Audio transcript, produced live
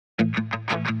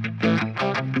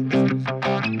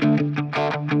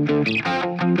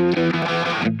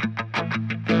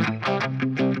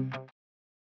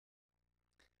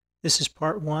This is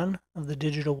part 1 of the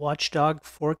Digital Watchdog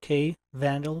 4K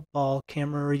Vandal ball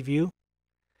camera review.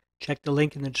 Check the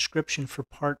link in the description for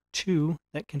part 2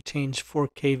 that contains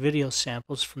 4K video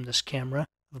samples from this camera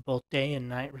of both day and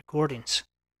night recordings.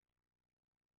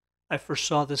 I first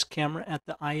saw this camera at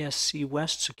the ISC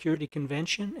West Security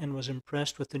Convention and was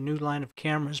impressed with the new line of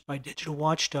cameras by Digital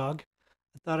Watchdog.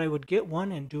 I thought I would get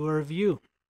one and do a review.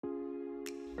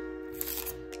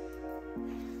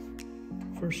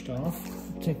 First off,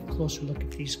 we'll take a closer look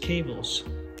at these cables.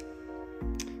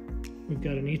 We've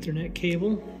got an Ethernet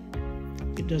cable.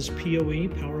 It does PoE,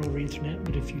 power over Ethernet,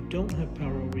 but if you don't have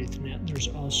power over Ethernet, there's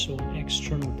also an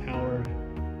external power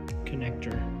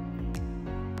connector.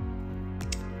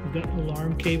 We've got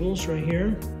alarm cables right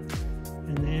here,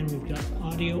 and then we've got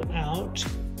audio out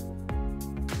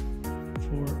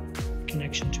for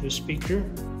connection to a speaker,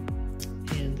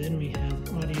 and then we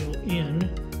have audio in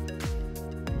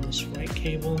on this white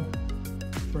cable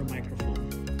for a microphone.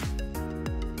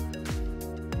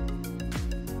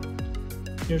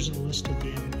 Here's a list of the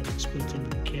analytics built into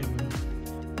the camera.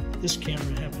 This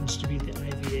camera happens to be the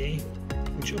IVA,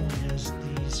 which only has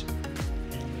these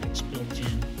analytics built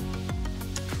in.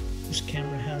 This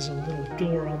camera has a little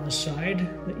door on the side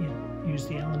that you use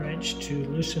the Allen wrench to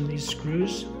loosen these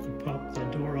screws and pop the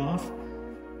door off.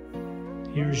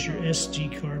 Here's your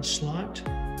SD card slot,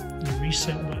 your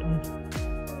reset button,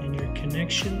 and your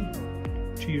connection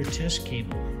to your test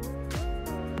cable.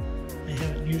 I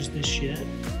haven't used this yet,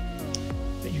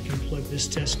 but you can plug this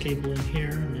test cable in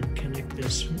here and then connect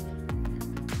this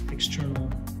external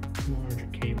monitor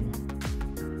cable.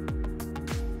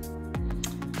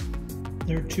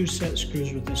 There are two set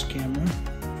screws with this camera.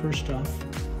 First off,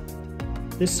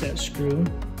 this set screw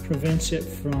prevents it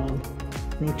from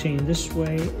rotating this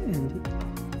way and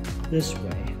this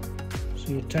way. So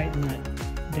you tighten that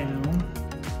down,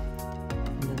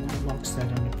 and then that locks that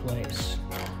into place.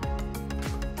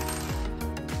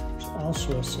 There's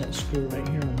also a set screw right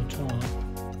here on the top.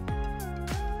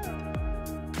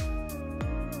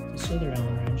 This other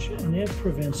Allen wrench, and it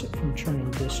prevents it from turning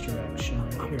this direction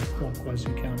right here, clockwise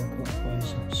and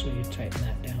counterclockwise. So you tighten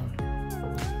that down,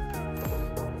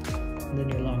 and then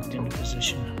you're locked into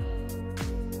position.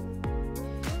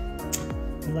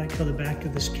 I like how the back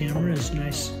of this camera is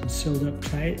nice and sealed up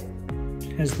tight.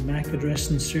 It has the MAC address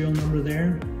and serial number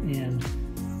there, and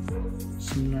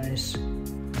some nice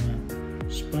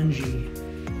spongy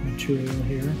material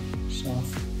here,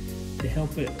 soft, to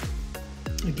help it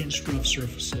against rough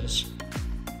surfaces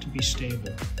to be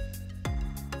stable.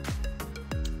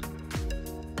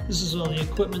 This is all the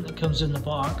equipment that comes in the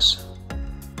box.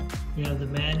 We have the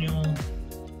manual,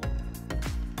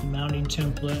 the mounting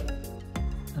template,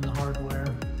 and the hardware.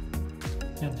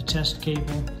 We have the test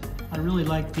cable. I really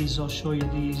like these. I'll show you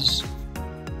these.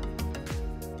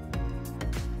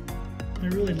 I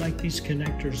really like these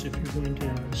connectors if you're going to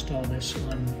install this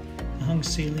on a hung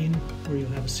ceiling where you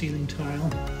have a ceiling tile.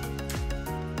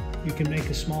 You can make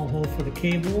a small hole for the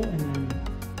cable and then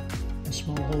a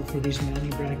small hole for these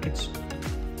mounting brackets.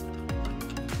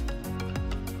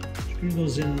 Screw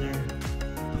those in there.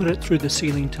 Put it through the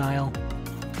ceiling tile.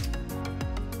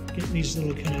 Get these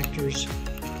little connectors,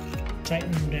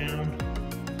 tighten them down,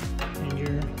 and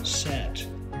you're set.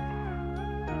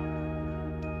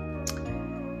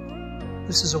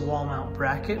 This is a wall mount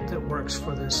bracket that works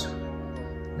for this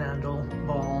Vandal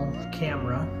ball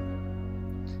camera.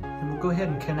 And we'll go ahead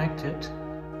and connect it.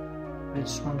 I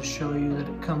just wanted to show you that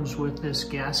it comes with this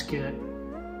gasket,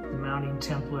 the mounting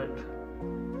template,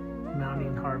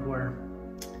 mounting hardware.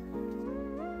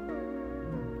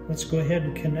 Let's go ahead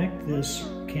and connect this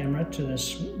camera to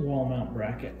this wall mount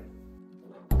bracket.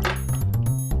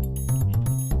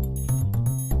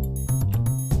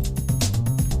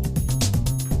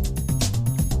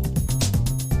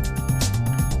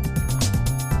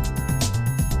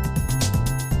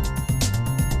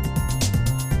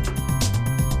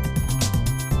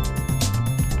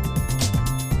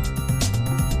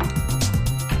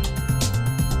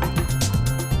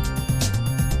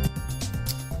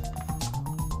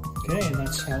 Okay, and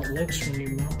that's how it looks when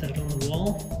you mount that on the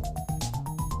wall.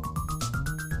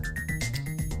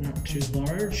 Not too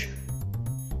large,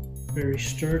 very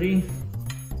sturdy.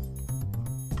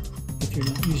 If you're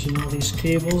not using all these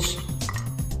cables,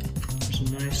 there's a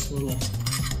nice little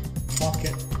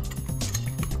pocket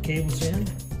with cables in,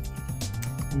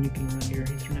 and you can run your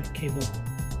Ethernet cable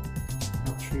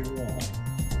out through your wall.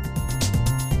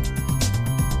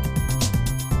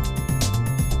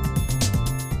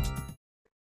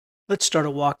 Let's start a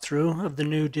walkthrough of the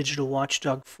new Digital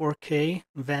Watchdog 4K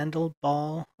Vandal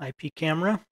ball IP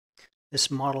camera.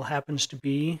 This model happens to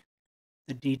be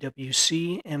the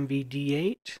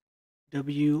DWC-MVD8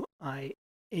 WiATW.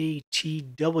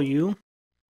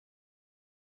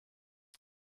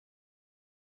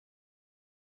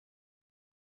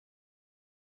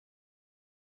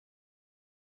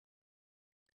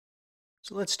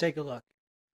 So let's take a look.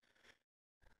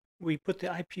 We put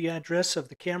the IP address of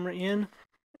the camera in,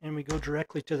 and we go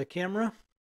directly to the camera.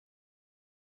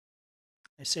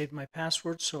 I saved my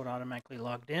password so it automatically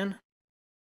logged in.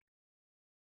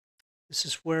 This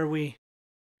is where we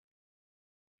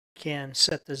can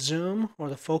set the zoom or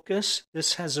the focus.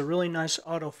 This has a really nice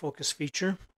autofocus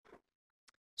feature.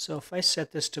 So if I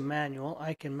set this to manual,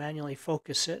 I can manually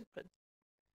focus it, but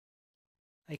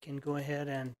I can go ahead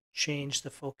and change the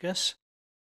focus.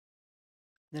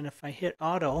 Then if I hit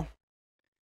auto,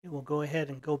 it will go ahead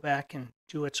and go back and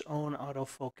do its own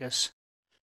autofocus.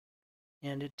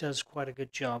 And it does quite a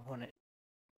good job when it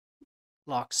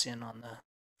locks in on the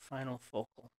final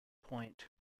focal point.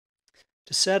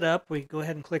 To set up, we go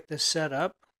ahead and click this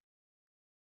setup.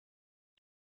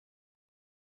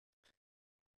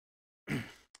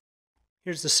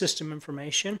 Here's the system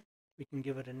information. We can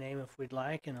give it a name if we'd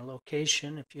like, and a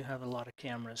location if you have a lot of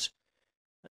cameras.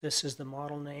 This is the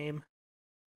model name,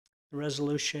 the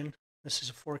resolution. This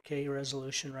is a 4K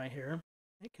resolution right here.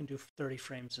 It can do 30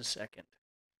 frames a second.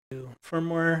 Do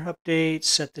firmware updates,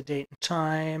 set the date and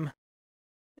time,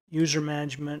 user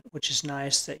management, which is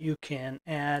nice that you can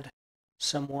add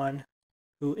someone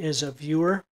who is a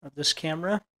viewer of this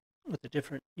camera with a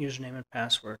different username and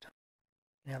password.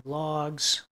 We have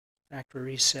logs, factory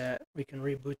reset, we can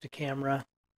reboot the camera.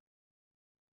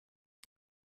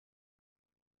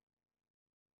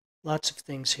 Lots of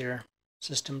things here.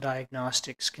 System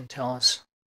diagnostics can tell us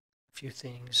a few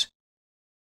things.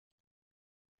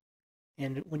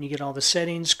 And when you get all the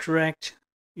settings correct,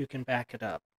 you can back it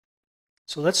up.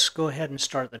 So let's go ahead and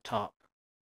start at the top.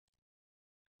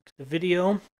 Look at the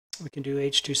video. We can do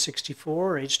H.264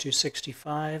 or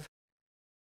H.265.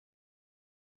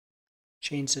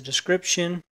 Change the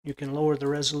description. You can lower the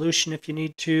resolution if you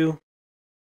need to.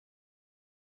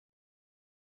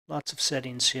 Lots of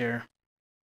settings here.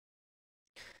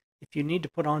 If you need to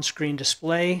put on-screen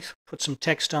display, put some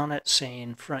text on it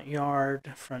saying front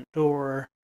yard, front door,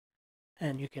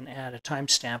 and you can add a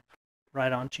timestamp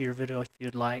right onto your video if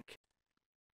you'd like.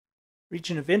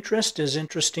 Region of interest is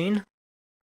interesting. I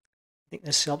think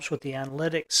this helps with the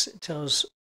analytics. It tells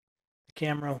the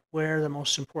camera where the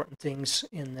most important things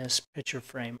in this picture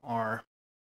frame are.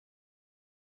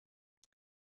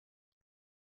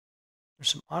 There's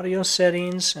some audio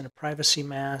settings and a privacy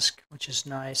mask, which is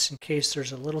nice in case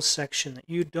there's a little section that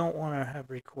you don't want to have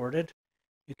recorded.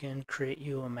 You can create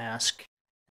you a mask.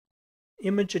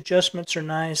 Image adjustments are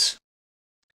nice.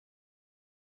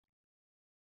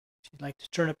 If you'd like to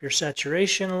turn up your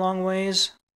saturation a long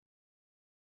ways,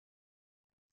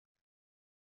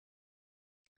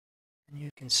 and you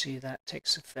can see that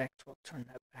takes effect. We'll turn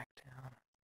that back down.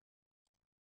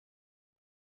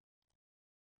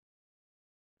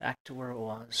 Back to where it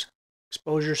was.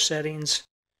 Exposure settings.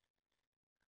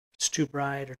 If it's too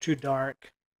bright or too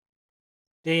dark.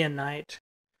 Day and night.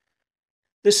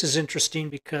 This is interesting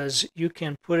because you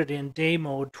can put it in day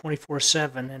mode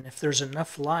 24/7, and if there's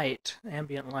enough light,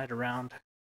 ambient light around,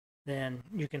 then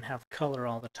you can have color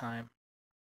all the time.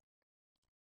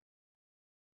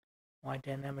 Wide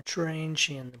dynamic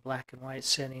range in the black and white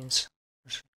settings.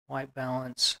 There's white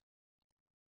balance.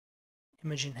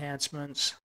 Image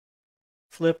enhancements.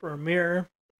 Flip or mirror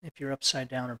if you're upside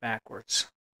down or backwards.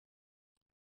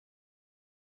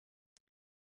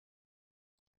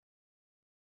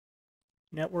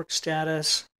 Network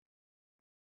status.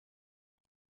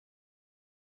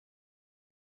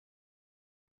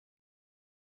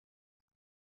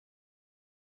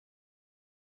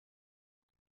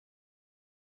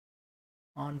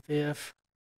 On VIF.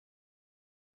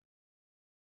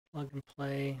 Plug and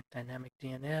play. Dynamic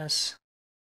DNS.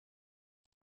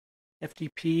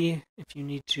 FTP if you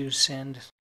need to send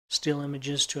still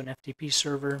images to an FTP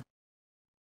server.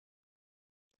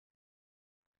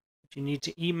 If you need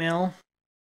to email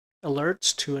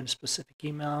alerts to a specific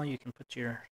email, you can put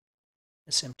your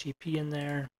SMTP in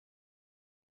there.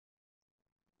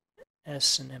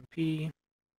 S and MP.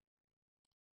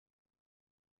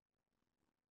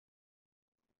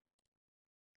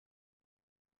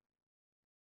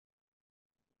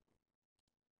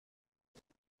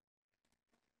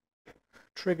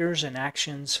 Triggers and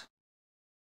actions.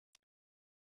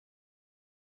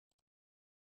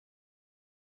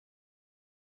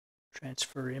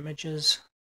 Transfer images.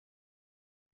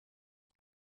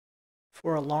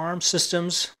 For alarm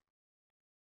systems,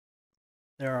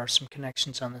 there are some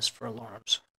connections on this for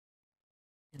alarms.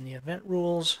 In the event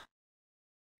rules,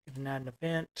 you can add an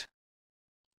event,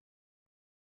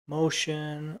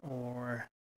 motion or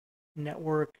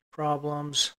network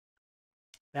problems,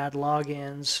 bad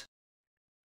logins,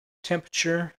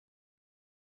 temperature.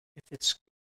 If it's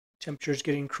temperature is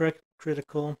getting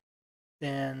critical,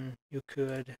 then you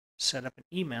could set up an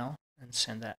email and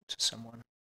send that to someone.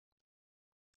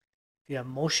 If you have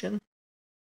motion,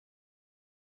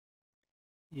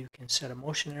 you can set a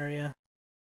motion area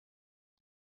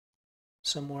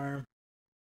somewhere.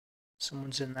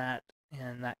 Someone's in that,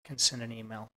 and that can send an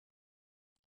email.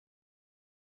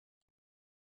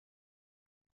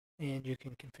 And you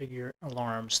can configure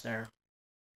alarms there.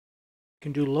 You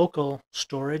can do local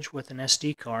storage with an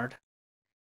SD card,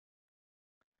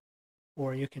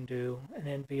 or you can do an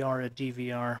NVR or a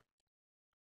DVR.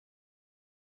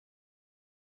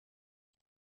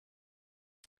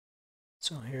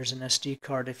 So here's an SD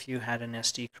card. If you had an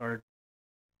SD card,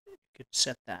 you could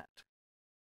set that.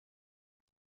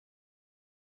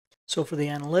 So for the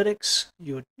analytics,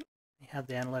 you would have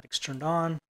the analytics turned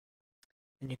on,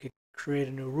 and you could create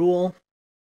a new rule.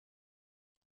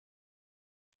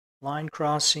 Line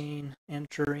crossing,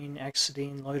 entering,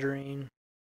 exiting, loitering,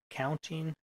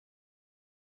 counting.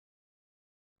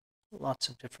 Lots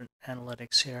of different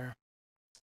analytics here.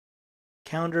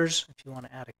 Counters, if you want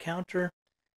to add a counter,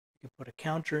 you can put a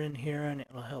counter in here and it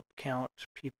will help count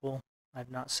people. I've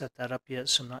not set that up yet,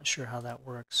 so I'm not sure how that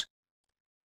works.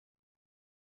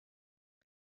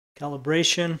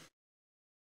 Calibration.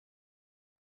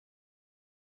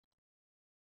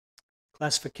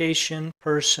 Classification,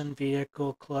 person,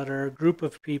 vehicle, clutter, group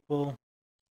of people.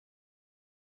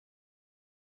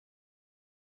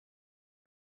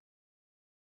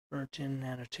 Burnt-in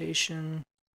annotation,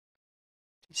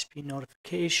 TCP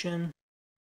notification,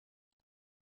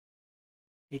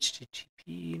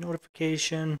 HTTP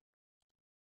notification,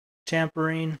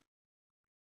 tampering,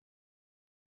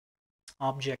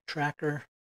 object tracker,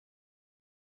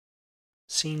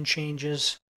 scene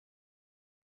changes.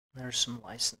 There's some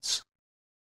license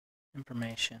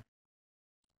information.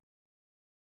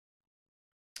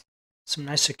 Some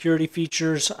nice security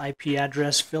features, IP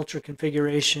address filter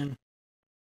configuration,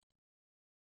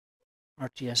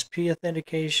 RTSP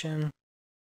authentication,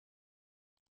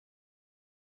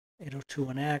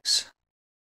 8021X,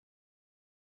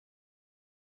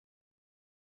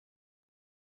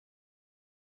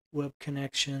 web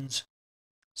connections,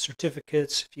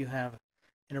 certificates if you have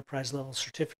enterprise level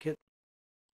certificate,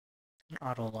 and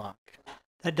auto lock.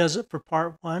 That does it for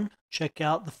part 1. Check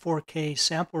out the 4K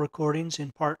sample recordings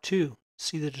in part 2.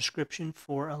 See the description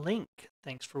for a link.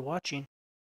 Thanks for watching.